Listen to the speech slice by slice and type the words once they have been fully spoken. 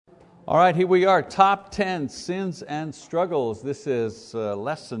All right, here we are, top 10 sins and struggles. This is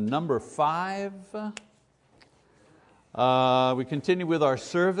lesson number 5. We continue with our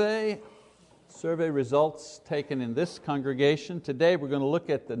survey results taken in this congregation. Today we're going to look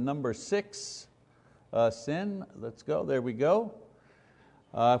at the number 6 sin. Let's go, there we go.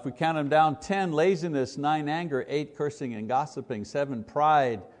 If we count them down, 10, laziness, 9, anger, 8, cursing and gossiping, 7,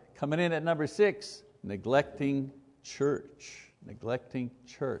 pride. Coming in at number 6, neglecting church. Neglecting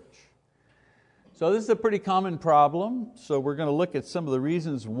church. So this is a pretty common problem. So we're going to look at some of the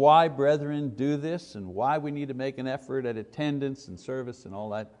reasons why brethren do this and why we need to make an effort at attendance and service and all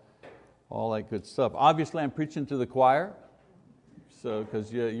that good stuff. Obviously I'm preaching to the choir, so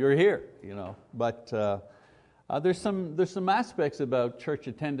because you're here, But there's some aspects about church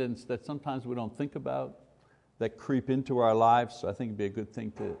attendance that sometimes we don't think about that creep into our lives. So I think it'd be a good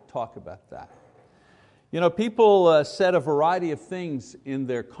thing to talk about that. People said a variety of things in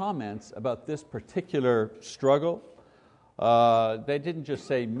their comments about this particular struggle. They didn't just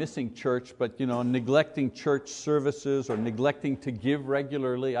say missing church, but neglecting church services or neglecting to give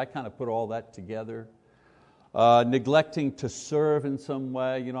regularly. I kind of put all that together. Neglecting to serve in some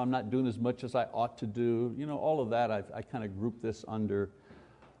way. I'm not doing as much as I ought to do. All of that, I kind of group this under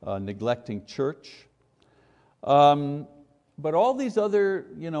neglecting church. But all these other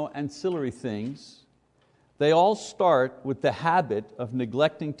ancillary things, they all start with the habit of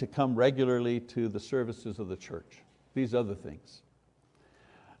neglecting to come regularly to the services of the church. These other things.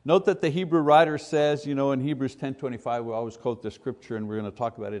 Note that the Hebrew writer says, in Hebrews 10:25, we always quote the scripture and we're going to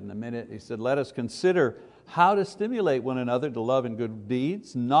talk about it in a minute. He said, let us consider how to stimulate one another to love and good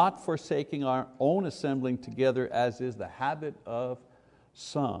deeds, not forsaking our own assembling together as is the habit of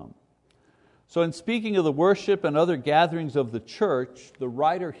some. So in speaking of the worship and other gatherings of the church, the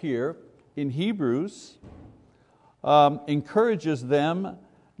writer here in Hebrews encourages them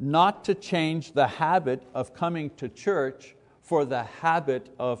not to change the habit of coming to church for the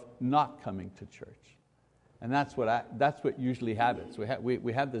habit of not coming to church. And that's what usually happens.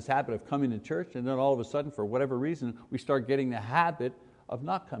 We have this habit of coming to church, and then all of a sudden, for whatever reason, we start getting the habit of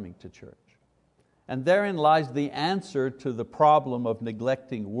not coming to church. And therein lies the answer to the problem of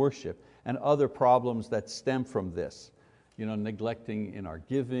neglecting worship and other problems that stem from this. Neglecting in our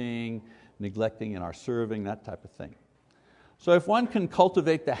giving, neglecting in our serving, that type of thing. So if one can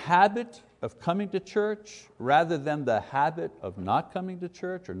cultivate the habit of coming to church rather than the habit of not coming to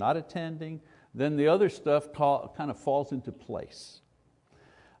church or not attending, then the other stuff kind of falls into place.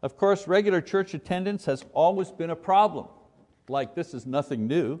 Of course, regular church attendance has always been a problem. Like, this is nothing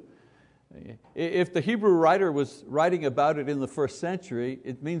new. If the Hebrew writer was writing about it in the first century,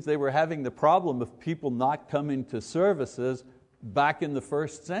 it means they were having the problem of people not coming to services back in the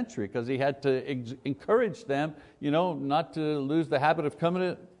first century, because he had to encourage them not to lose the habit of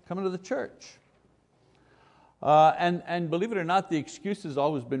coming to the church. And believe it or not, the excuse has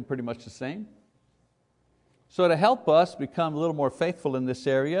always been pretty much the same. So to help us become a little more faithful in this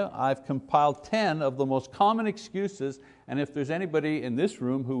area, I've compiled 10 of the most common excuses, and if there's anybody in this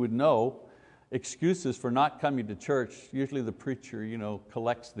room who would know excuses for not coming to church, usually the preacher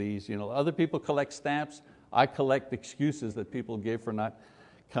collects these. Other people collect stamps. I collect excuses that people give for not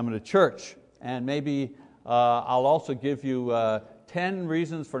coming to church. And maybe I'll also give you 10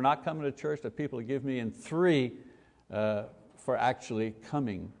 reasons for not coming to church that people give me, and 3 for actually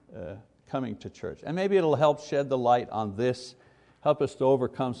coming to church. And maybe it'll help shed the light on this, help us to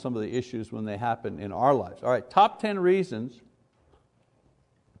overcome some of the issues when they happen in our lives. All right, top 10 reasons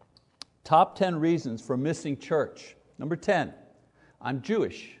for missing church. Number 10, I'm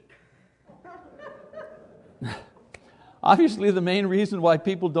Jewish. Obviously, the main reason why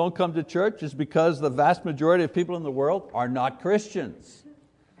people don't come to church is because the vast majority of people in the world are not Christians.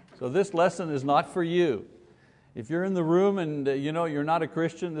 So this lesson is not for you. If you're in the room and you're not a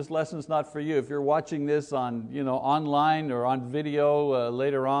Christian, this lesson is not for you. If you're watching this on online or on video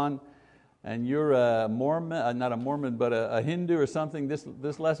later on, and you're a Mormon, not a Mormon, but a Hindu or something,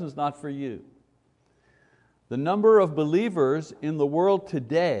 this lesson is not for you. The number of believers in the world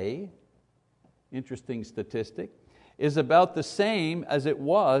today, interesting statistic, is about the same as it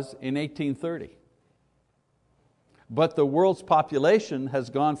was in 1830. But the world's population has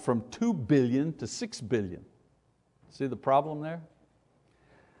gone from 2 billion to 6 billion. See the problem there?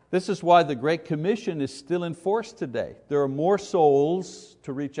 This is why the Great Commission is still in force today. There are more souls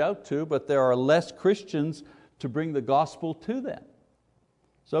to reach out to, but there are less Christians to bring the gospel to them.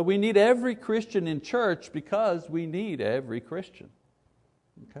 So we need every Christian in church because we need every Christian.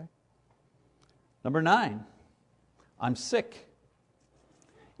 Okay? Number 9, I'm sick.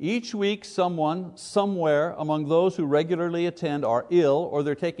 Each week someone, somewhere among those who regularly attend are ill or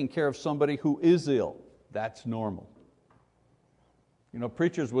they're taking care of somebody who is ill. That's normal.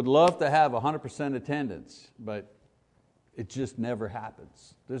 Preachers would love to have 100% attendance, but it just never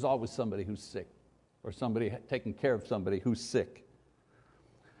happens. There's always somebody who's sick or somebody taking care of somebody who's sick.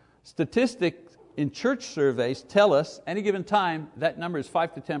 Statistics in church surveys tell us any given time that number is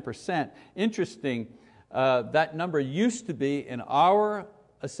 5 to 10%. Interesting, that number used to be in our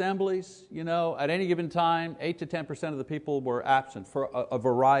assemblies, at any given time, 8 to 10% of the people were absent for a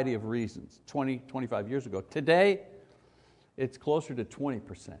variety of reasons, 20, 25 years ago. Today, it's closer to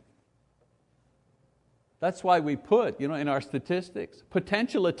 20%. That's why we put, in our statistics,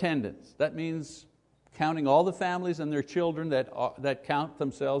 potential attendance. That means counting all the families and their children that count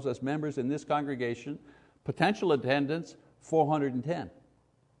themselves as members in this congregation. Potential attendance, 410.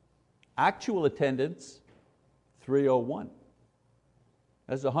 Actual attendance, 301.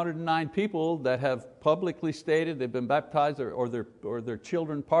 There's 109 people that have publicly stated they've been baptized or their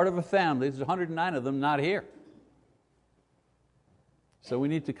children part of a family. There's 109 of them not here. So we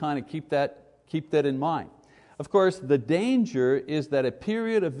need to kind of keep that in mind. Of course, the danger is that a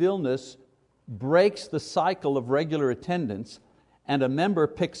period of illness breaks the cycle of regular attendance and a member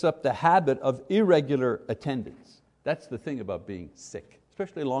picks up the habit of irregular attendance. That's the thing about being sick,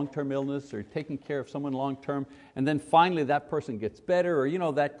 especially long-term illness or taking care of someone long-term, and then finally that person gets better,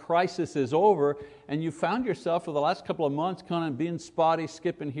 or that crisis is over, and you found yourself for the last couple of months kind of being spotty,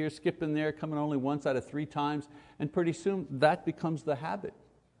 skipping here, skipping there, coming only once out of 3 times, and pretty soon that becomes the habit.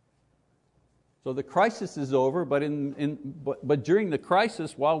 So the crisis is over, but during the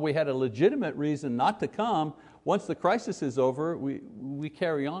crisis, while we had a legitimate reason not to come, once the crisis is over, we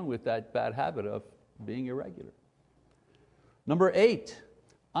carry on with that bad habit of being irregular. Number 8,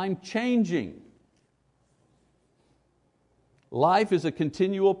 I'm changing. Life is a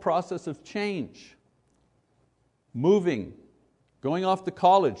continual process of change. Moving, going off to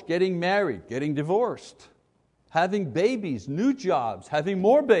college, getting married, getting divorced, having babies, new jobs, having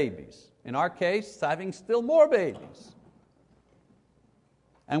more babies. In our case, having still more babies.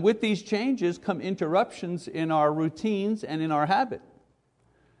 And with these changes come interruptions in our routines and in our habit.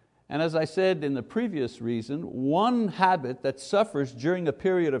 And as I said in the previous reason, one habit that suffers during a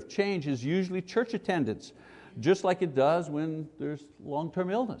period of change is usually church attendance, just like it does when there's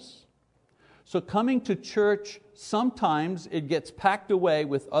long-term illness. So coming to church, sometimes it gets packed away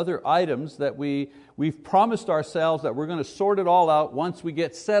with other items that we've promised ourselves that we're going to sort it all out once we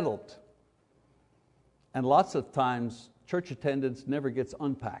get settled. And lots of times, church attendance never gets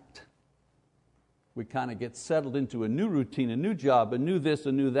unpacked. We kind of get settled into a new routine, a new job, a new this,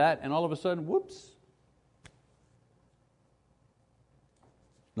 a new that, and all of a sudden, whoops.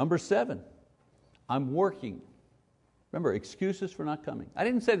 Number 7, I'm working. Remember, excuses for not coming. I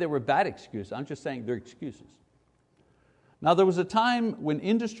didn't say they were bad excuses, I'm just saying they're excuses. Now there was a time when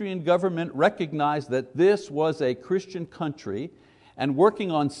industry and government recognized that this was a Christian country and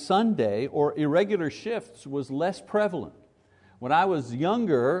working on Sunday or irregular shifts was less prevalent. When I was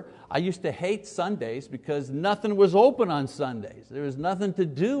younger, I used to hate Sundays because nothing was open on Sundays. There was nothing to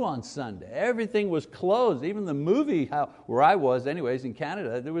do on Sunday. Everything was closed. Even the movie, where I was anyways in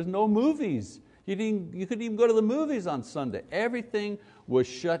Canada, there was no movies. You couldn't even go to the movies on Sunday. Everything was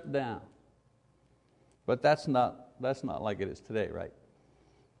shut down. But that's not like it is today, right?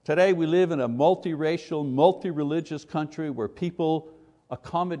 Today we live in a multiracial, multi-religious country where people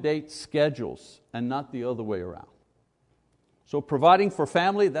accommodate schedules and not the other way around. So providing for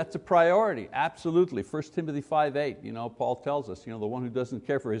family, that's a priority, absolutely. 1 Timothy 5:8, Paul tells us, the one who doesn't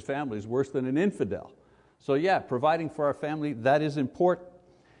care for his family is worse than an infidel. So yeah, providing for our family, that is important.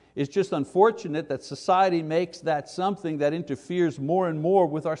 It's just unfortunate that society makes that something that interferes more and more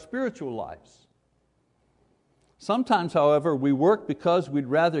with our spiritual lives. Sometimes, however, we work because we'd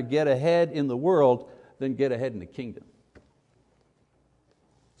rather get ahead in the world than get ahead in the kingdom.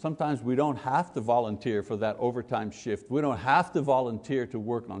 Sometimes we don't have to volunteer for that overtime shift. We don't have to volunteer to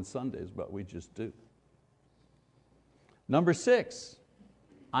work on Sundays, but we just do. Number 6,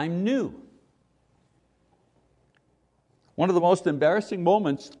 I'm new. One of the most embarrassing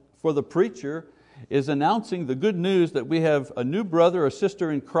moments for the preacher is announcing the good news that we have a new brother or sister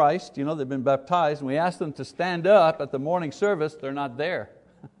in Christ. They've been baptized, and we ask them to stand up at the morning service. They're not there.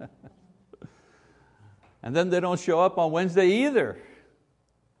 And then they don't show up on Wednesday either.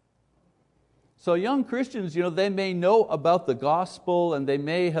 So young Christians, they may know about the gospel and they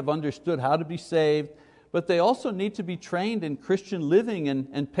may have understood how to be saved, but they also need to be trained in Christian living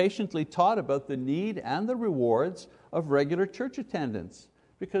and patiently taught about the need and the rewards of regular church attendance,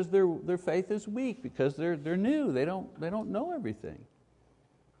 because their faith is weak, because they're new, they don't know everything.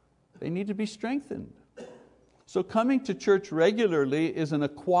 They need to be strengthened. So coming to church regularly is an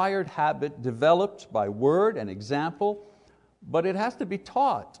acquired habit developed by word and example, but it has to be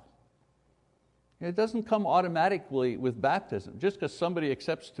taught. It doesn't come automatically with baptism. Just because somebody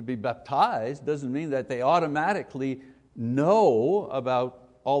accepts to be baptized doesn't mean that they automatically know about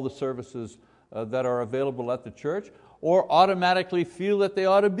all the services that are available at the church, or automatically feel that they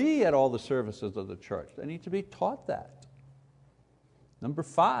ought to be at all the services of the church. They need to be taught that. Number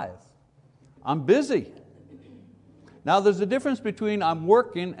 5, I'm busy. Now there's a difference between I'm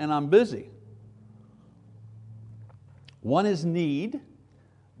working and I'm busy. One is need,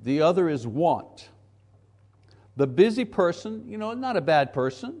 the other is want. The busy person, not a bad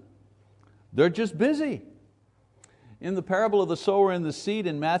person. They're just busy. In the parable of the sower and the seed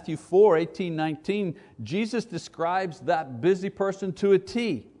in Matthew 4, 18, 19, Jesus describes that busy person to a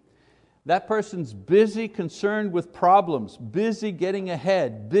T. That person's busy, concerned with problems, busy getting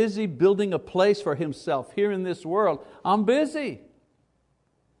ahead, busy building a place for himself here in this world. I'm busy.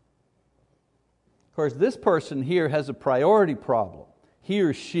 Of course, this person here has a priority problem. He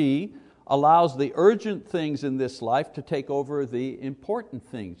or she allows the urgent things in this life to take over the important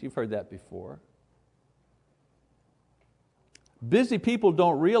things. You've heard that before. Busy people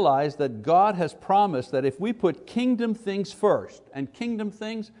don't realize that God has promised that if we put kingdom things first, and kingdom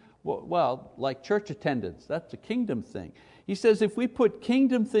things, well, like church attendance, that's a kingdom thing. He says if we put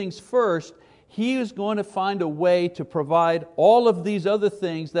kingdom things first, He is going to find a way to provide all of these other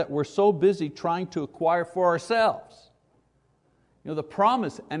things that we're so busy trying to acquire for ourselves. The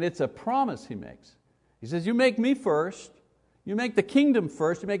promise, and it's a promise He makes. He says, you make me first, you make the kingdom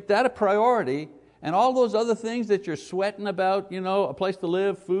first, you make that a priority, and all those other things that you're sweating about, a place to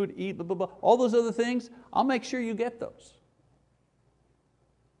live, food, eat, blah, blah, blah, all those other things, I'll make sure you get those.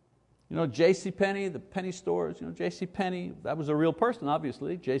 J.C. Penney, the penny stores, J.C. Penney, that was a real person,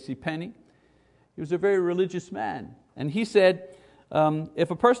 obviously, J.C. Penney. He was a very religious man. And he said,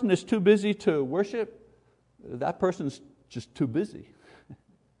 if a person is too busy to worship, that person's just too busy.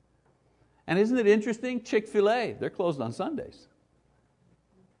 And isn't it interesting? Chick-fil-A, they're closed on Sundays.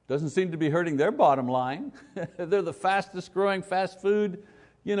 Doesn't seem to be hurting their bottom line. They're the fastest growing fast food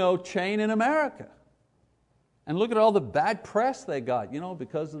chain in America. And look at all the bad press they got,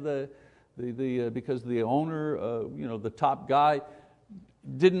 because of because the owner, the top guy,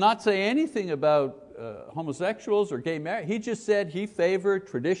 did not say anything about homosexuals or gay marriage. He just said he favored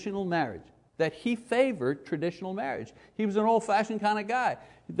traditional marriage. That he favored traditional marriage. He was an old-fashioned kind of guy.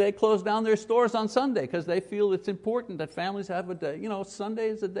 They closed down their stores on Sunday because they feel it's important that families have a day. Sunday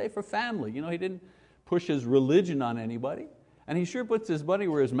is a day for family. He didn't push his religion on anybody. And he sure puts his money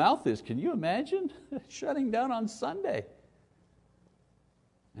where his mouth is. Can you imagine shutting down on Sunday?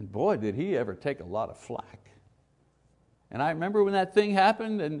 And boy, did he ever take a lot of flack. And I remember when that thing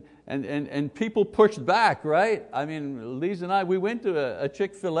happened and people pushed back, right? I mean, Lisa and I, we went to a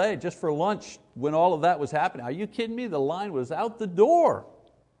Chick-fil-A just for lunch when all of that was happening. Are you kidding me? The line was out the door.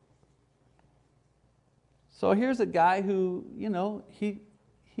 So here's a guy who,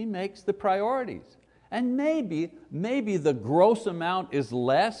 he makes the priorities. And maybe the gross amount is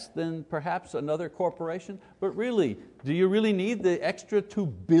less than perhaps another corporation, but really, do you really need the extra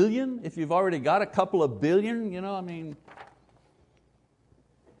 $2 billion if you've already got a couple of billion?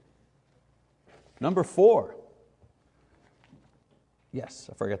 Number 4. Yes,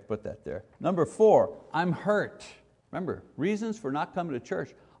 I forgot to put that there. Number 4, I'm hurt. Remember, reasons for not coming to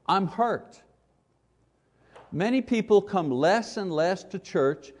church. I'm hurt. Many people come less and less to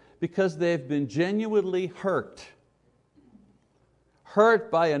church because they've been genuinely hurt.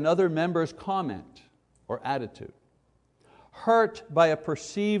 Hurt by another member's comment or attitude. Hurt by a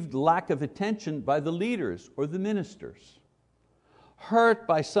perceived lack of attention by the leaders or the ministers. Hurt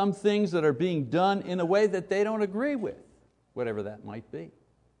by some things that are being done in a way that they don't agree with, whatever that might be.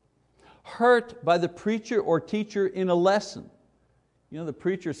 Hurt by the preacher or teacher in a lesson. The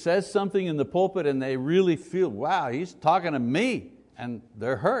preacher says something in the pulpit and they really feel, wow, he's talking to me. And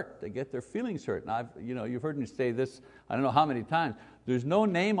they're hurt, they get their feelings hurt. And you've heard me say this, I don't know how many times, there's no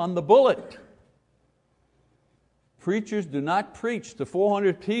name on the bullet. Preachers do not preach to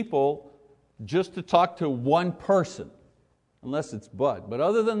 400 people just to talk to one person, unless it's Bud. But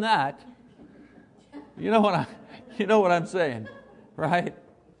other than that, you know what I'm saying, right?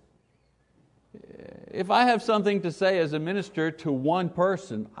 If I have something to say as a minister to one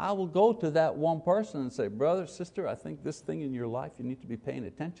person, I will go to that one person and say, brother, sister, I think this thing in your life, you need to be paying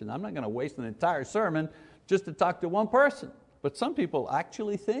attention. I'm not going to waste an entire sermon just to talk to one person. But some people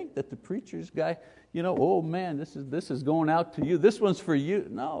actually think that the preacher's guy, oh man, this is going out to you. This one's for you.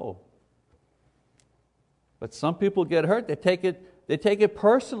 No. But some people get hurt. They take it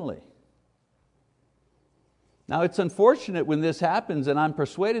personally. Now it's unfortunate when this happens, and I'm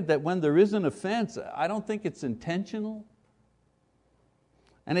persuaded that when there is an offense, I don't think it's intentional.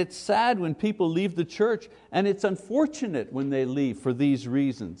 And it's sad when people leave the church, and it's unfortunate when they leave for these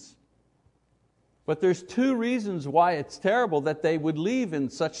reasons. But there's two reasons why it's terrible that they would leave in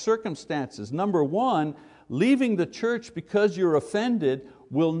such circumstances. Number one, leaving the church because you're offended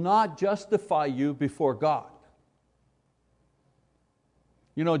will not justify you before God.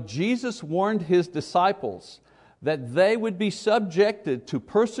 You know, Jesus warned His disciples that they would be subjected to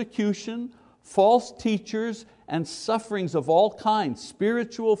persecution, false teachers, and sufferings of all kinds,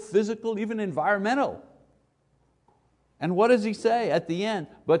 spiritual, physical, even environmental. And what does He say at the end?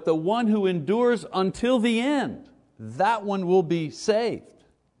 But the one who endures until the end, that one will be saved.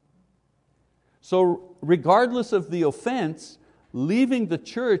 So regardless of the offense, leaving the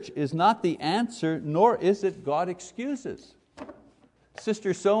church is not the answer, nor is it God excuses.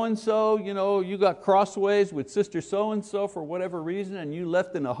 Sister so-and-so, you got crossways with Sister so-and-so for whatever reason, and you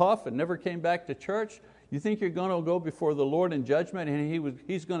left in a huff and never came back to church. You think you're going to go before the Lord in judgment and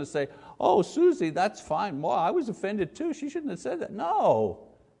He's going to say, oh, Susie, that's fine. Well, I was offended too. She shouldn't have said that. No,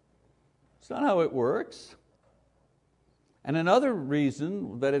 it's not how it works. And another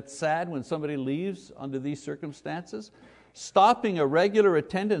reason that it's sad when somebody leaves under these circumstances, stopping a regular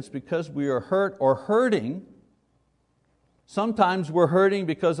attendance because we are hurt or hurting. Sometimes we're hurting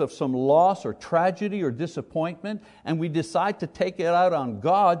because of some loss or tragedy or disappointment, and we decide to take it out on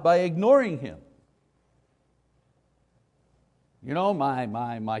God by ignoring Him.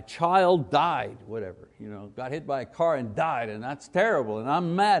 My child died, whatever, got hit by a car and died, and that's terrible, and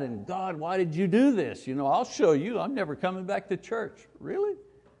I'm mad, and God, why did you do this? I'll show you, I'm never coming back to church. Really?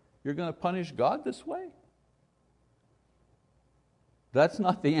 You're going to punish God this way? That's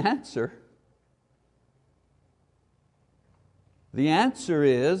not the answer. The answer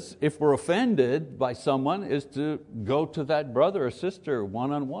is, if we're offended by someone, is to go to that brother or sister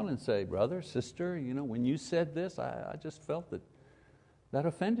one-on-one and say, brother, sister, when you said this, I just felt that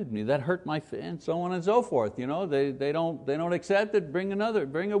offended me, that hurt my feelings, and so on and so forth. They don't accept it, bring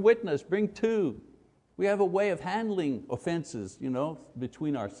a witness, bring two. We have a way of handling offenses,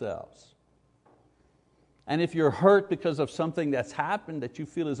 between ourselves. And if you're hurt because of something that's happened that you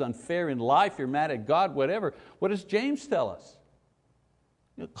feel is unfair in life, you're mad at God, whatever, what does James tell us?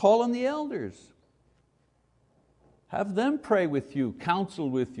 Call on the elders. Have them pray with you, counsel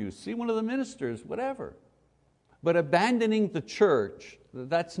with you, see one of the ministers, whatever. But abandoning the church,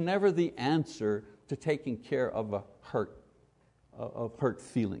 that's never the answer to taking care of hurt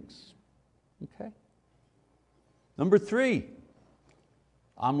feelings. Okay? Number 3,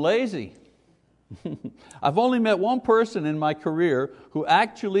 I'm lazy. I've only met one person in my career who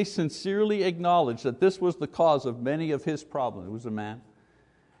actually sincerely acknowledged that this was the cause of many of his problems. It was a man.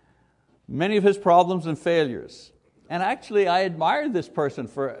 Many of his problems and failures. And actually I admired this person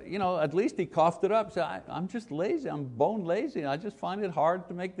for, at least he coughed it up. Said, I'm just lazy, I'm bone lazy. I just find it hard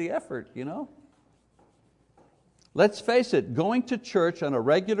to make the effort, Let's face it, going to church on a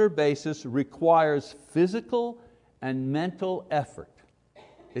regular basis requires physical and mental effort.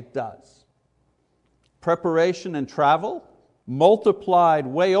 It does. Preparation and travel, multiplied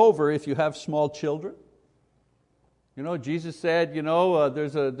way over if you have small children. Jesus said,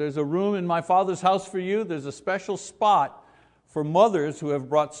 there's a room in my Father's house for you. There's a special spot for mothers who have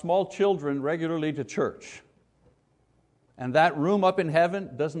brought small children regularly to church. And that room up in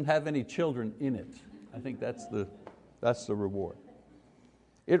heaven doesn't have any children in it. I think that's the reward.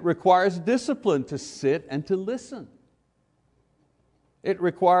 It requires discipline to sit and to listen. It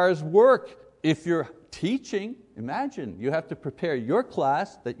requires work. If you're teaching, imagine you have to prepare your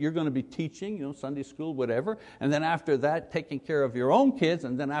class that you're going to be teaching, Sunday school, whatever, and then after that taking care of your own kids,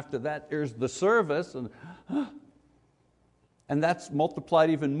 and then after that there's the service, and that's multiplied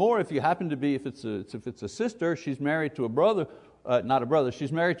even more if you happen to be, if it's a sister, she's married to a brother, not a brother,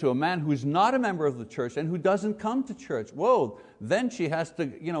 she's married to a man who's not a member of the church and who doesn't come to church. Whoa, then she has to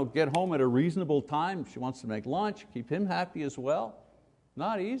get home at a reasonable time. She wants to make lunch, keep him happy as well.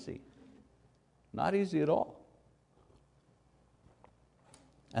 Not easy. Not easy at all.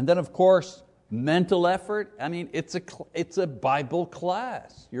 And then of course, mental effort. It's a Bible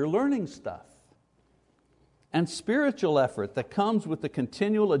class. You're learning stuff. And spiritual effort that comes with the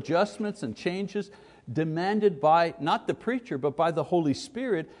continual adjustments and changes demanded by not the preacher, but by the Holy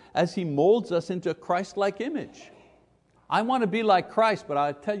Spirit as He molds us into a Christ-like image. I want to be like Christ, but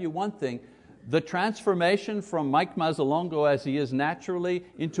I'll tell you one thing, the transformation from Mike Mazzalongo as he is naturally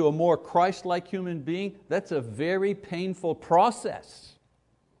into a more Christ-like human being, that's a very painful process.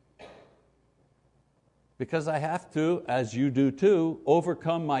 Because I have to, as you do too,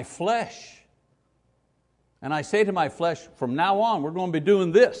 overcome my flesh. and I say to my flesh, from now on we're going to be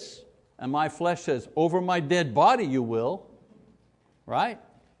doing this, and my flesh says, over my dead body you will, right?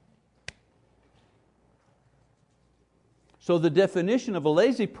 So the definition of a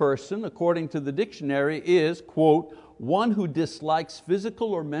lazy person, according to the dictionary, is, quote, one who dislikes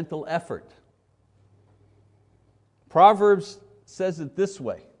physical or mental effort. Proverbs says it this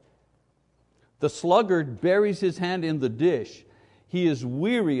way: the sluggard buries his hand in the dish. He is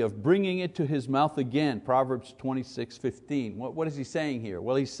weary of bringing it to his mouth again. Proverbs 26:15. What is he saying here?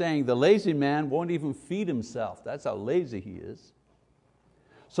 Well, he's saying the lazy man won't even feed himself. That's how lazy he is.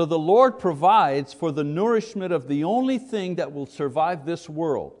 So the Lord provides for the nourishment of the only thing that will survive this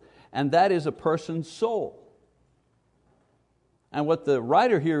world, and that is a person's soul. And what the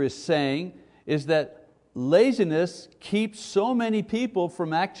writer here is saying is that laziness keeps so many people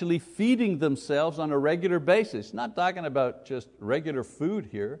from actually feeding themselves on a regular basis. He's not talking about just regular food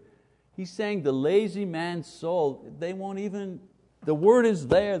here. He's saying the lazy man's soul, they won't even, the word is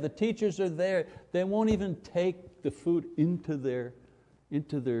there, the teachers are there, they won't even take the food into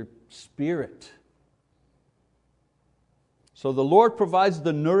their spirit. So the Lord provides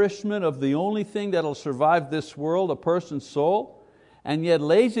the nourishment of the only thing that will survive this world, a person's soul, and yet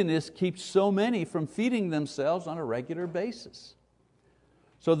laziness keeps so many from feeding themselves on a regular basis.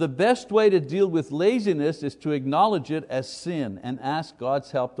 So the best way to deal with laziness is to acknowledge it as sin and ask God's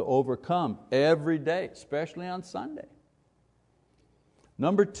help to overcome every day, especially on Sunday.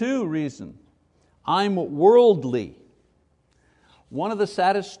 Number 2 reason, I'm worldly. One of the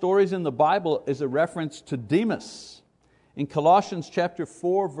saddest stories in the Bible is a reference to Demas. In Colossians chapter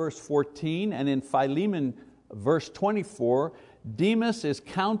 4, verse 14, and in Philemon verse 24, Demas is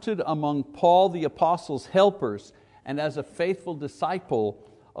counted among Paul the Apostle's helpers and as a faithful disciple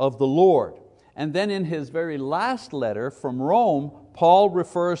of the Lord. And then in his very last letter from Rome, Paul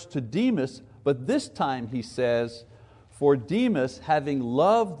refers to Demas, but this time he says, for Demas, having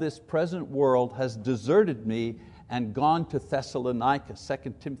loved this present world, has deserted me and gone to Thessalonica,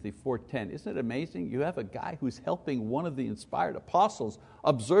 2 Timothy 4:10. Isn't it amazing? You have a guy who's helping one of the inspired apostles,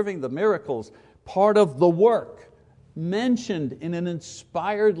 observing the miracles, part of the work, mentioned in an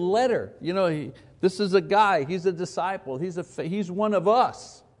inspired letter. This is a guy, he's a disciple, he's one of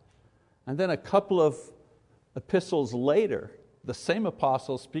us. And then a couple of epistles later, the same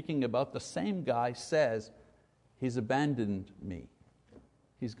apostle speaking about the same guy says, he's abandoned me.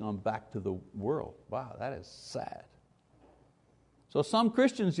 He's gone back to the world. Wow, that is sad. So some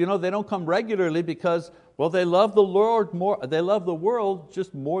Christians, they don't come regularly because, well, they love the Lord more, they love the world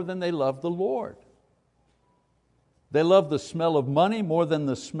just more than they love the Lord. They love the smell of money more than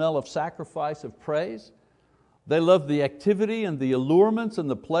the smell of sacrifice of praise. They love the activity and the allurements and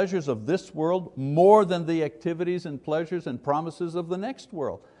the pleasures of this world more than the activities and pleasures and promises of the next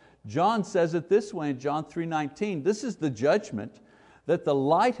world. John says it this way in John 3:19, this is the judgment, that the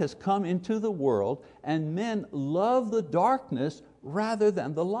light has come into the world, and men love the darkness rather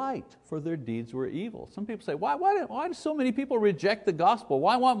than the light, for their deeds were evil. Some people say, why do so many people reject the gospel?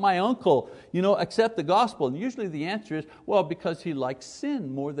 Why won't my uncle accept the gospel? And usually the answer is, well, because he likes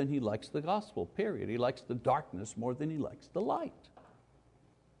sin more than he likes the gospel, period. He likes the darkness more than he likes the light.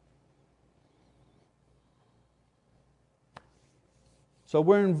 So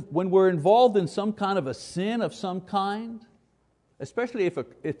when we're involved in some kind of a sin of some kind, especially if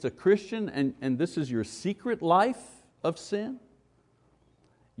it's a Christian and this is your secret life of sin,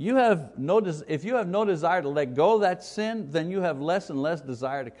 if you have no desire to let go of that sin, then you have less and less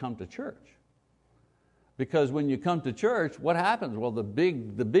desire to come to church. Because when you come to church, what happens? Well, the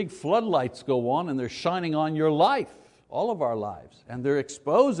big floodlights go on and they're shining on your life, all of our lives, and they're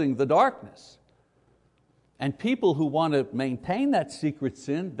exposing the darkness. And people who want to maintain that secret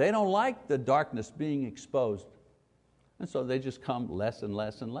sin, they don't like the darkness being exposed. And so they just come less and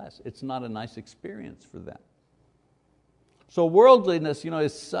less and less. It's not a nice experience for them. So worldliness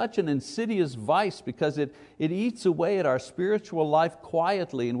is such an insidious vice because it eats away at our spiritual life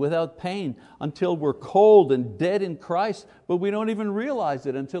quietly and without pain until we're cold and dead in Christ, but we don't even realize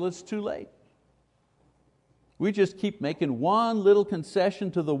it until it's too late. We just keep making one little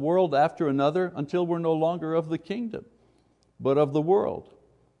concession to the world after another until we're no longer of the kingdom, but of the world.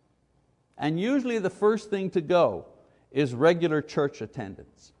 And usually the first thing to go is regular church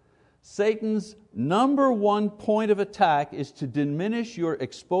attendance. Satan's number one point of attack is to diminish your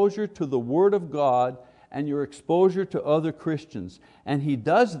exposure to the Word of God and your exposure to other Christians. And he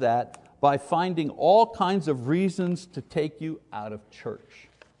does that by finding all kinds of reasons to take you out of church.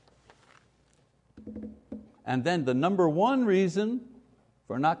 And then the number one reason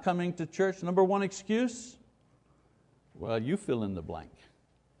for not coming to church, number one excuse, well, you fill in the blank.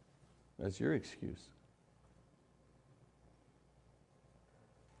 That's your excuse.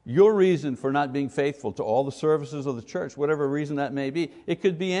 your reason for not being faithful to all the services of the church, whatever reason that may be. It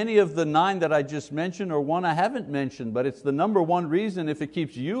could be any of the 9 that I just mentioned or one I haven't mentioned, but it's the number one reason if it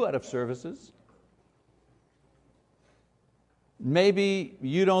keeps you out of services. Maybe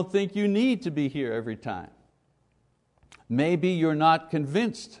you don't think you need to be here every time. Maybe you're not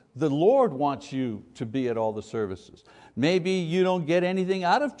convinced the Lord wants you to be at all the services. Maybe you don't get anything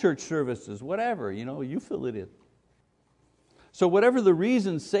out of church services, whatever, you fill it in. So whatever the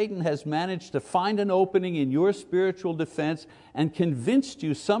reason, Satan has managed to find an opening in your spiritual defense and convinced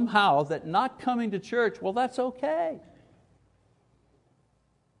you somehow that not coming to church, well, that's okay.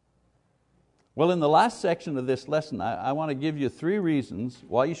 Well, in the last section of this lesson, I want to give you 3 reasons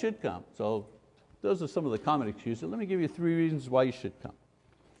why you should come. So those are some of the common excuses. Let me give you 3 reasons why you should come.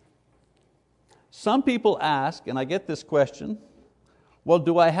 Some people ask, and I get this question, well,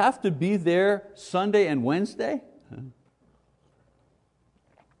 do I have to be there Sunday and Wednesday?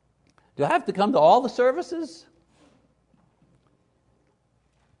 Do I have to come to all the services?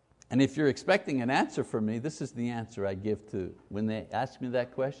 And if you're expecting an answer from me, this is the answer I give to when they ask me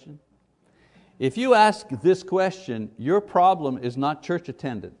that question. If you ask this question, your problem is not church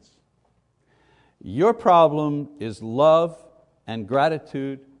attendance. Your problem is love and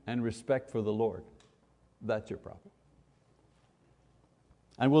gratitude and respect for the Lord. That's your problem.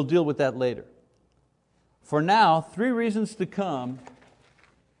 And we'll deal with that later. For now, 3 reasons to come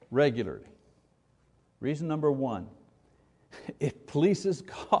regularly. Reason number 1, it pleases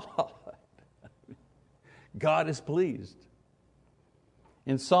God. God is pleased.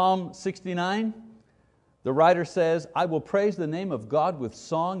 In Psalm 69, the writer says, I will praise the name of God with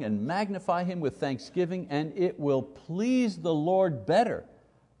song and magnify Him with thanksgiving, and it will please the Lord better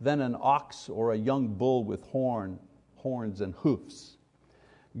than an ox or a young bull with horns and hoofs.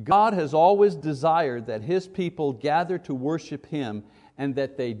 God has always desired that His people gather to worship Him and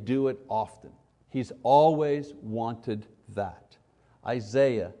that they do it often. He's always wanted that.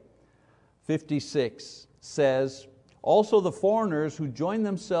 Isaiah 56 says, also the foreigners who join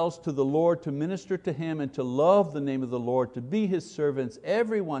themselves to the Lord to minister to Him and to love the name of the Lord, to be His servants,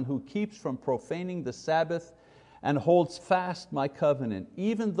 everyone who keeps from profaning the Sabbath and holds fast my covenant,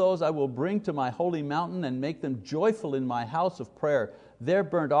 even those I will bring to my holy mountain and make them joyful in my house of prayer. Their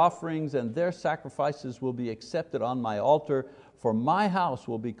burnt offerings and their sacrifices will be accepted on my altar, for my house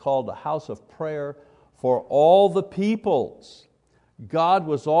will be called a house of prayer for all the peoples. God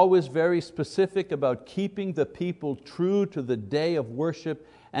was always very specific about keeping the people true to the day of worship,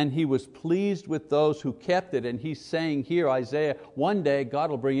 and He was pleased with those who kept it. And He's saying here, Isaiah, one day God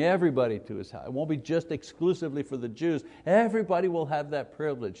will bring everybody to His house. It won't be just exclusively for the Jews. Everybody will have that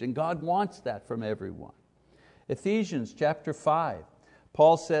privilege, and God wants that from everyone. Ephesians chapter 5.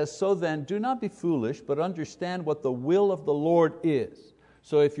 Paul says, so then, do not be foolish, but understand what the will of the Lord is.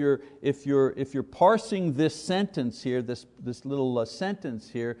 So if you're parsing this sentence here, this little sentence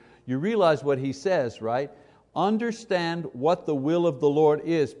here, you realize what he says, right? Understand what the will of the Lord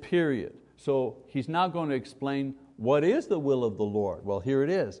is, period. So he's now going to explain what is the will of the Lord. Well, here it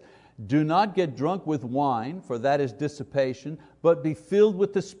is. Do not get drunk with wine, for that is dissipation, but be filled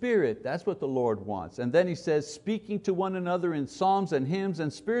with the Spirit. That's what the Lord wants. And then he says, speaking to one another in psalms and hymns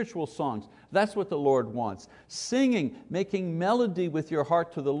and spiritual songs. That's what the Lord wants. Singing, making melody with your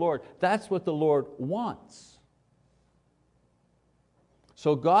heart to the Lord. That's what the Lord wants.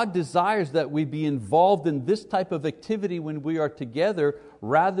 So God desires that we be involved in this type of activity when we are together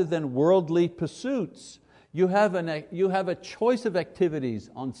rather than worldly pursuits. You have a choice of activities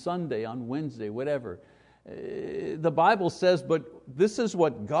on Sunday, on Wednesday, whatever. The Bible says, but this is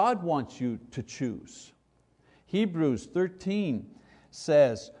what God wants you to choose. Hebrews 13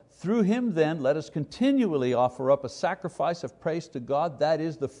 says, through Him then let us continually offer up a sacrifice of praise to God, that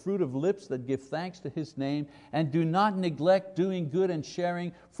is the fruit of lips that give thanks to His name, and do not neglect doing good and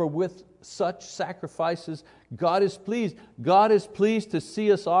sharing, for with such sacrifices God is pleased. God is pleased to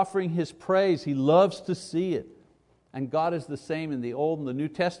see us offering His praise. He loves to see it. And God is the same in the Old and the New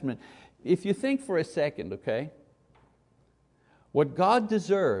Testament. If you think for a second, okay, what God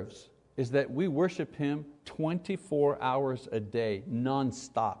deserves is that we worship Him 24 hours a day,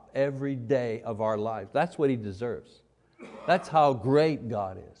 non-stop, every day of our lives. That's what He deserves. That's how great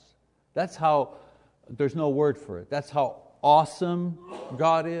God is. That's how, there's no word for it, that's how awesome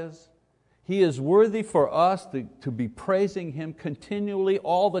God is. He is worthy for us to be praising Him continually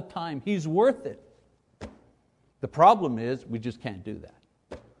all the time. He's worth it. The problem is we just can't do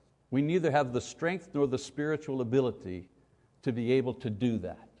that. We neither have the strength nor the spiritual ability to be able to do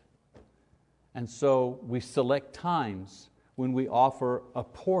that. And so we select times when we offer a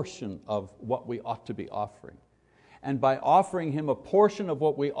portion of what we ought to be offering. and by offering Him a portion of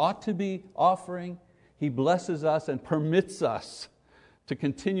what we ought to be offering, He blesses us and permits us to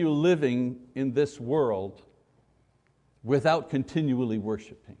continue living in this world without continually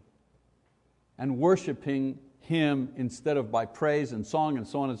worshiping. And worshiping Him instead of by praise and song and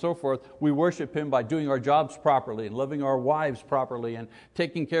so on and so forth, we worship Him by doing our jobs properly and loving our wives properly and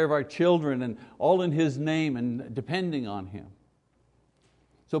taking care of our children, and all in His name and depending on Him.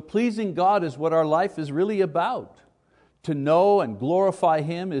 So pleasing God is what our life is really about. To know and glorify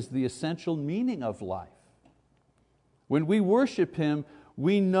Him is the essential meaning of life. When we worship Him,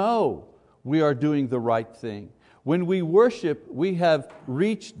 we know we are doing the right thing. When we worship, we have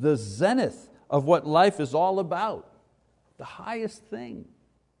reached the zenith of what life is all about, the highest thing.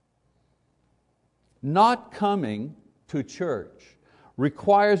 Not coming to church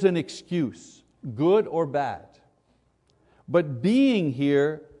requires an excuse, good or bad. But being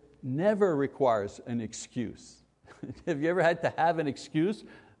here never requires an excuse. Have you ever had to have an excuse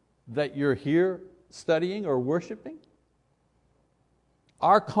that you're here studying or worshiping?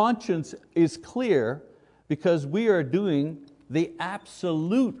 Our conscience is clear because we are doing the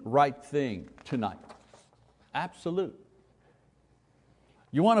absolute right thing tonight. Absolute.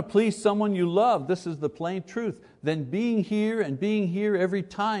 You want to please someone you love, this is the plain truth. Then being here and being here every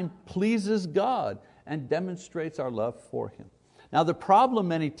time pleases God and demonstrates our love for Him. Now the problem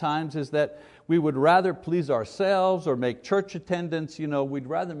many times is that we would rather please ourselves or make church attendance, we'd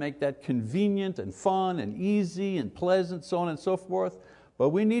rather make that convenient and fun and easy and pleasant, so on and so forth. But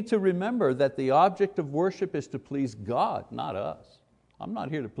we need to remember that the object of worship is to please God, not us. I'm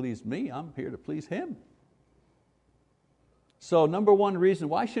not here to please me, I'm here to please Him. So number one reason,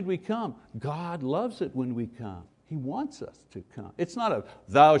 why should we come? God loves it when we come. He wants us to come. It's not a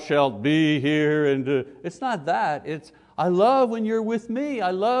thou shalt be here, and it's not that. It's I love when you're with me.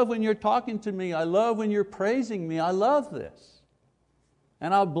 I love when you're talking to me. I love when you're praising me. I love this.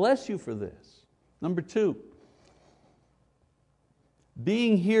 And I'll bless you for this. Number two,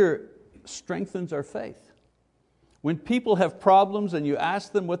 being here strengthens our faith. When people have problems and you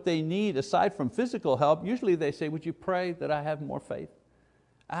ask them what they need aside from physical help, usually they say, would you pray that I have more faith?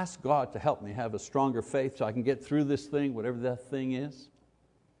 Ask God to help me have a stronger faith so I can get through this thing, whatever that thing is.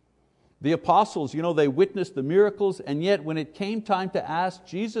 The apostles, they witnessed the miracles, and yet when it came time to ask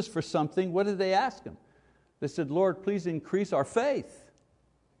Jesus for something, what did they ask Him? They said, Lord, please increase our faith.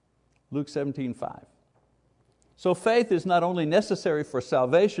 Luke 17:5. So faith is not only necessary for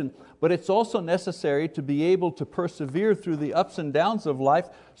salvation, but it's also necessary to be able to persevere through the ups and downs of life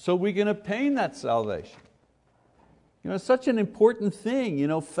so we can obtain that salvation. It's such an important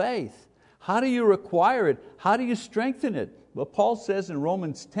thing, faith. How do you acquire it? How do you strengthen it? Well, Paul says in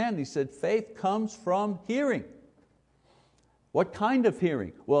Romans 10, he said, faith comes from hearing. What kind of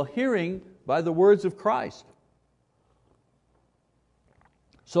hearing? Well, hearing by the words of Christ.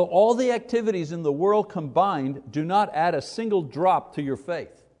 So all the activities in the world combined do not add a single drop to your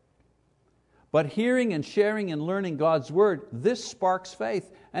faith. But hearing and sharing and learning God's word, this sparks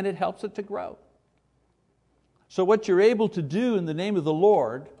faith and it helps it to grow. So what you're able to do in the name of the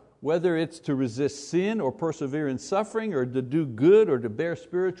Lord, whether it's to resist sin or persevere in suffering or to do good or to bear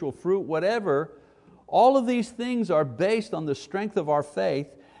spiritual fruit, whatever, all of these things are based on the strength of our faith,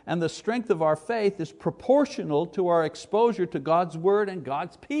 and the strength of our faith is proportional to our exposure to God's word and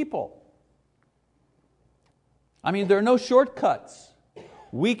God's people. There are no shortcuts.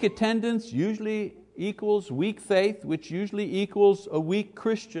 Weak attendance usually equals weak faith, which usually equals a weak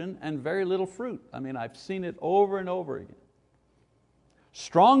Christian and very little fruit. I've seen it over and over again.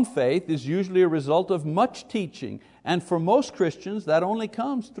 Strong faith is usually a result of much teaching, and for most Christians that only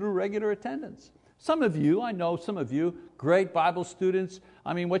comes through regular attendance. Some of you, I know some of you, great Bible students,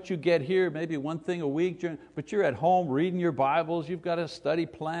 what you get here, maybe one thing a week, but you're at home reading your Bibles, you've got a study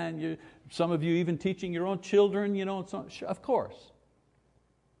plan, some of you even teaching your own children, of course.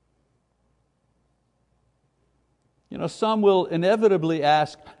 Some will inevitably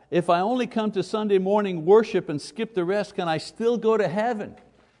ask, if I only come to Sunday morning worship and skip the rest, can I still go to heaven?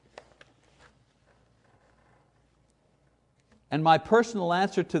 And my personal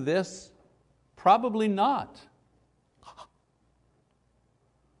answer to this, probably not.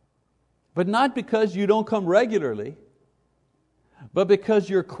 But not because you don't come regularly, but because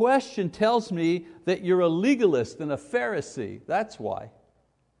your question tells me that you're a legalist and a Pharisee. That's why.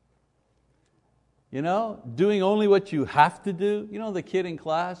 Doing only what you have to do. The kid in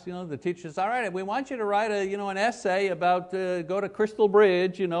class, the teacher says, all right, we want you to write an essay about, go to Crystal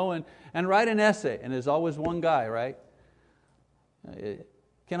Bridge, and write an essay. And there's always one guy, right?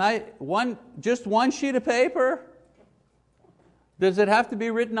 Just one sheet of paper? Does it have to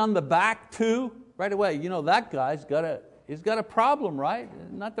be written on the back too? right away, that guy's he's got a problem, right?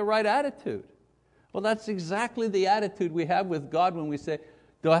 Not the right attitude. Well, that's exactly the attitude we have with God when we say,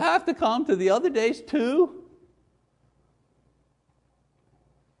 do I have to come to the other days too?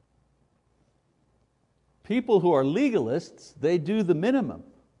 People who are legalists, they do the minimum.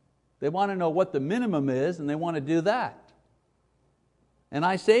 They want to know what the minimum is and they want to do that. And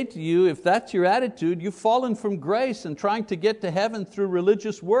I say to you, if that's your attitude, you've fallen from grace and trying to get to heaven through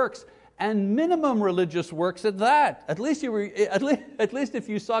religious works, and minimum religious works at that. At least if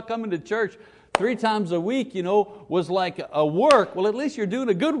you saw coming to church 3 times a week was like a work, well, at least you're doing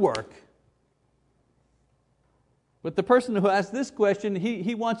a good work. But the person who asked this question,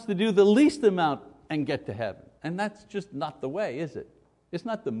 he wants to do the least amount and get to heaven. And that's just not the way, is it? It's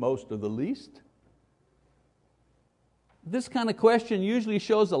not the most or the least. This kind of question usually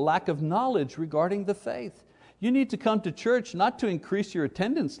shows a lack of knowledge regarding the faith. You need to come to church not to increase your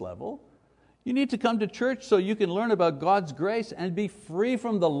attendance level. You need to come to church so you can learn about God's grace and be free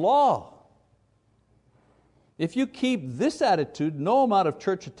from the law. If you keep this attitude, no amount of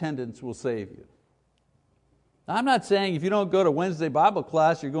church attendance will save you. Now, I'm not saying if you don't go to Wednesday Bible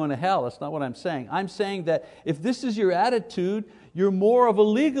class, you're going to hell. That's not what I'm saying. I'm saying that if this is your attitude, you're more of a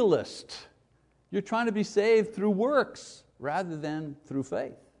legalist. You're trying to be saved through works rather than through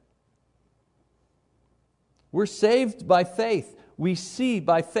faith. We're saved by faith. We see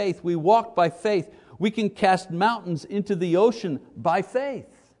by faith. We walk by faith. We can cast mountains into the ocean by faith.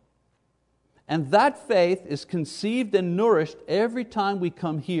 And that faith is conceived and nourished every time we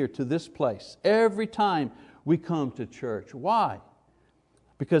come here to this place. Every time we come to church. Why?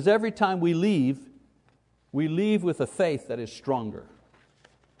 Because every time we leave with a faith that is stronger.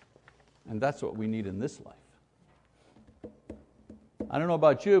 And that's what we need in this life. I don't know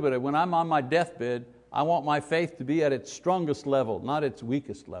about you, but when I'm on my deathbed, I want my faith to be at its strongest level, not its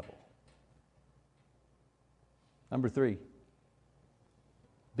weakest level. Number 3,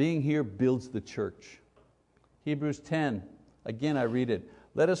 being here builds the church. Hebrews 10, again I read it.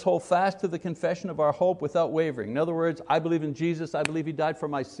 Let us hold fast to the confession of our hope without wavering. In other words, I believe in Jesus, I believe He died for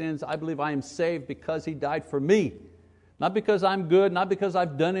my sins, I believe I am saved because He died for me. Not because I'm good, not because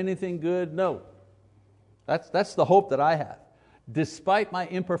I've done anything good, no. That's the hope that I have. Despite my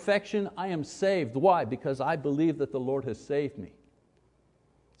imperfection, I am saved. Why? Because I believe that the Lord has saved me.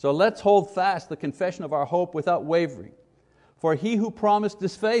 So let's hold fast the confession of our hope without wavering. For He who promised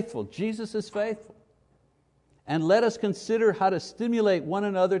is faithful. Jesus is faithful. And let us consider how to stimulate one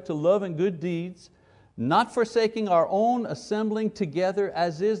another to love and good deeds, not forsaking our own assembling together,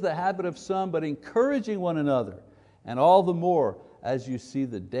 as is the habit of some, but encouraging one another, and all the more as you see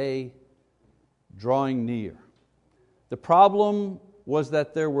the day drawing near. The problem was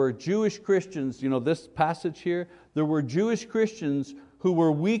that there were Jewish Christians, this passage here, there were Jewish Christians who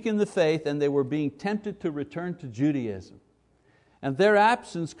were weak in the faith and they were being tempted to return to Judaism. And their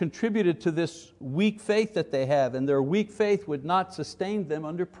absence contributed to this weak faith that they have, and their weak faith would not sustain them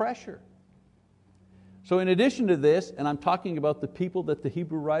under pressure. So in addition to this, and I'm talking about the people that the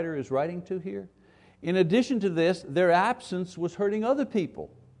Hebrew writer is writing to here, in addition to this, their absence was hurting other people.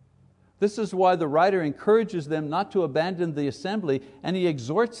 This is why the writer encourages them not to abandon the assembly, and he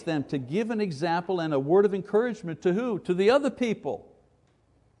exhorts them to give an example and a word of encouragement to who? To the other people.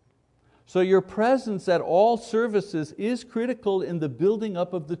 So your presence at all services is critical in the building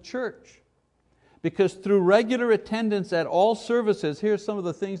up of the church. Because through regular attendance at all services, here's some of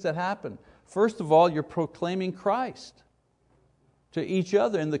the things that happen. First of all, you're proclaiming Christ to each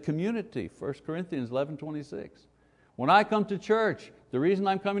other in the community. 1 Corinthians 11:26. When I come to church, the reason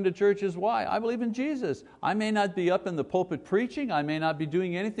I'm coming to church is why? I believe in Jesus. I may not be up in the pulpit preaching, I may not be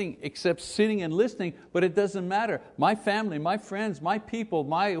doing anything except sitting and listening, but it doesn't matter. My family, my friends, my people,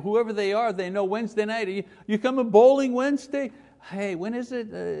 whoever they are, they know Wednesday night. You come to bowling Wednesday? Hey, when is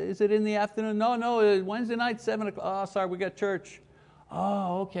it? Is it in the afternoon? No, Wednesday night, 7 o'clock. Oh, sorry, we got church.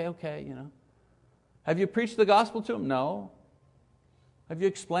 Oh, okay. Have you preached the gospel to them? No. Have you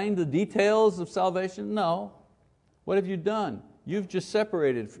explained the details of salvation? No. What have you done? You've just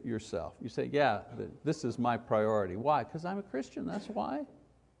separated yourself. You say, yeah, this is my priority. Why? Because I'm a Christian, that's why.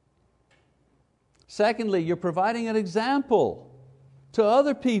 Secondly, you're providing an example to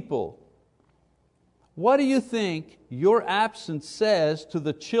other people. What do you think your absence says to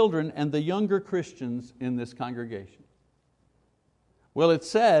the children and the younger Christians in this congregation? Well, it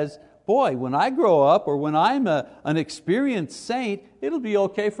says, boy, when I grow up or when I'm an experienced saint, it'll be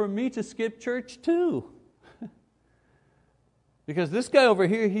okay for me to skip church too. Because this guy over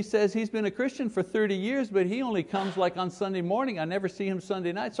here, he says he's been a Christian for 30 years, but he only comes like on Sunday morning. I never see him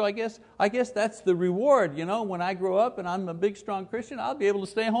Sunday night. So I guess that's the reward. When I grow up and I'm a big, strong Christian, I'll be able to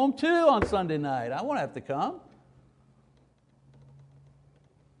stay home too on Sunday night. I won't have to come.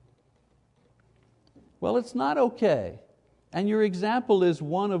 Well, it's not okay. And your example is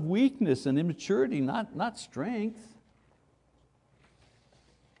one of weakness and immaturity, not strength.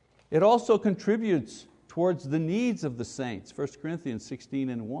 It also contributes towards the needs of the saints, 1 Corinthians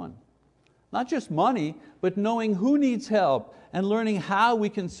 16:1. Not just money, but knowing who needs help and learning how we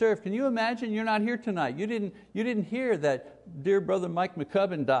can serve. Can you imagine you're not here tonight? You didn't hear that dear brother Mike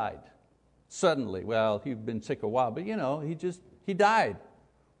McCubbin died suddenly. Well, he'd been sick a while, but he died.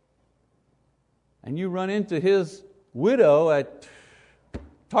 And you run into his widow at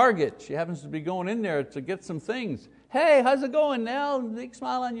Target. She happens to be going in there to get some things. Hey, how's it going, Nell? Big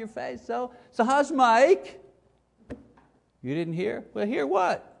smile on your face. So how's Mike? You didn't hear? Well, hear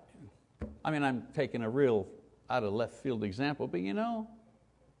what? I'm taking a real out of left field example, but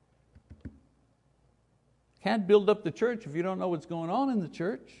can't build up the church if you don't know what's going on in the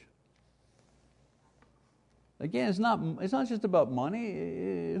church. Again, it's not just about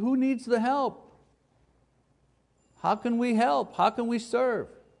money. Who needs the help? How can we help? How can we serve?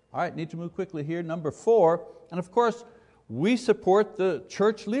 All right, need to move quickly here. Number 4, and of course, we support the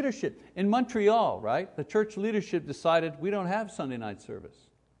church leadership. In Montreal, right, the church leadership decided we don't have Sunday night service.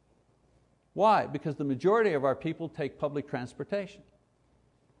 Why? Because the majority of our people take public transportation.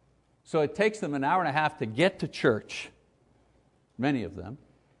 So it takes them an hour and a half to get to church, many of them,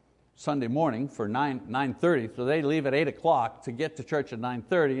 Sunday morning for 9:30, so they leave at 8 o'clock to get to church at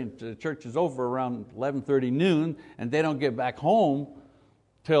 9:30, and the church is over around 11:30 noon, and they don't get back home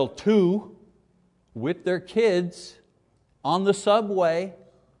till 2 with their kids on the subway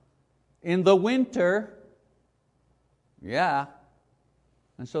in the winter. Yeah.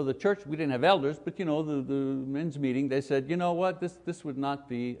 And so the church, we didn't have elders, but the men's meeting, they said, you know what, this would not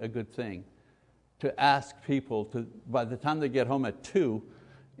be a good thing to ask people to, by the time they get home at 2,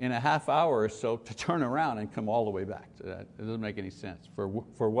 in a half hour or so, to turn around and come all the way back to that. It doesn't make any sense for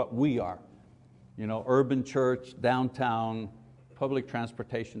what we are. Urban church, downtown, public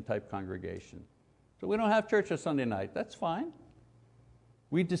transportation type congregation. So we don't have church on Sunday night. That's fine.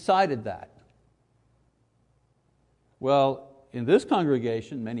 We decided that. Well, in this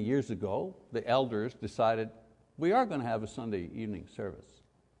congregation many years ago, the elders decided we are going to have a Sunday evening service.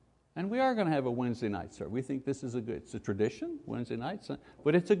 And we are going to have a Wednesday night service. We think this is it's a tradition, Wednesday night,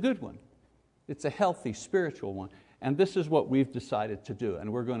 but it's a good one. It's a healthy, spiritual one. And this is what we've decided to do,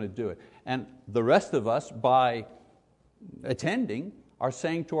 and we're going to do it. And the rest of us, by attending, are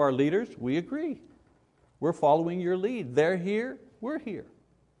saying to our leaders, we agree. We're following your lead. They're here, we're here.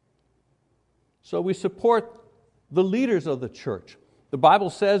 So we support the leaders of the church. The Bible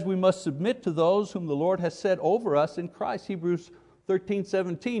says we must submit to those whom the Lord has set over us in Christ. Hebrews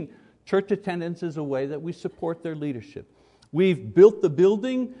 13:17. Church attendance is a way that we support their leadership. We've built the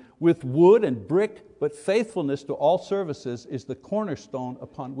building with wood and brick, but faithfulness to all services is the cornerstone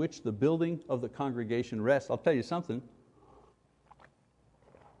upon which the building of the congregation rests. I'll tell you something.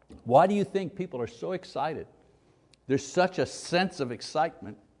 Why do you think people are so excited? There's such a sense of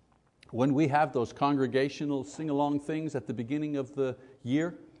excitement when we have those congregational sing-along things at the beginning of the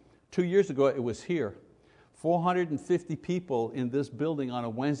year. 2 years ago it was here. 450 people in this building on a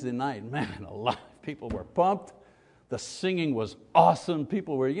Wednesday night. Man, a lot of people were pumped. The singing was awesome.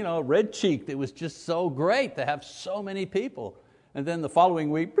 People were red-cheeked. It was just so great to have so many people. And then the following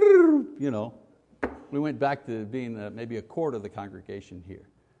week, we went back to being maybe a quarter of the congregation here.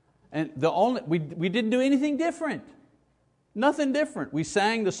 And we didn't do anything different. Nothing different. We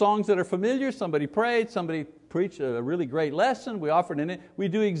sang the songs that are familiar. Somebody prayed. Somebody preached a really great lesson. We offered in it. We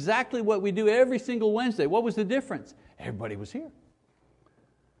do exactly what we do every single Wednesday. What was the difference? Everybody was here.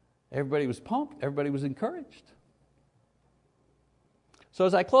 Everybody was pumped. Everybody was encouraged. So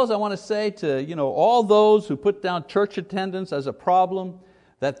as I close, I want to say to all those who put down church attendance as a problem,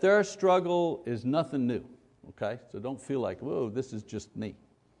 that their struggle is nothing new. Okay? So don't feel like, whoa, this is just me.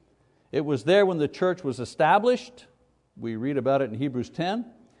 It was there when the church was established. We read about it in Hebrews 10.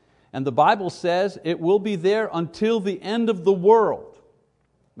 And the Bible says it will be there until the end of the world.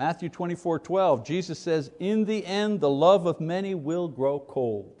 Matthew 24:12, Jesus says, in the end, the love of many will grow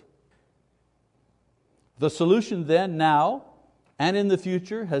cold. The solution then, now, and in the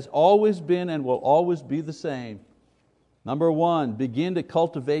future, has always been and will always be the same. Number 1, begin to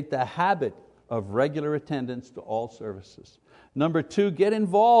cultivate the habit of regular attendance to all services. Number 2, get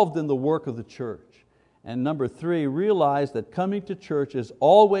involved in the work of the church. And number 3, realize that coming to church is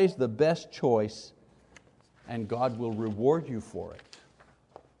always the best choice and God will reward you for it.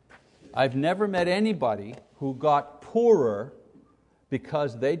 I've never met anybody who got poorer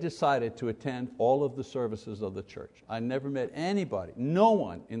because they decided to attend all of the services of the church. I never met anybody, no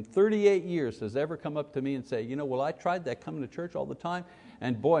one in 38 years has ever come up to me and say, well, I tried that coming to church all the time,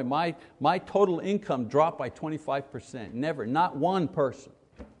 and boy, my total income dropped by 25%. Never, not one person.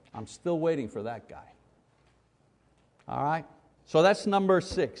 I'm still waiting for that guy. All right, so that's number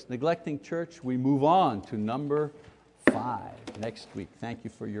 6, neglecting church. We move on to number 5 next week. Thank you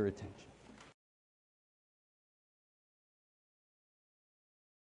for your attention.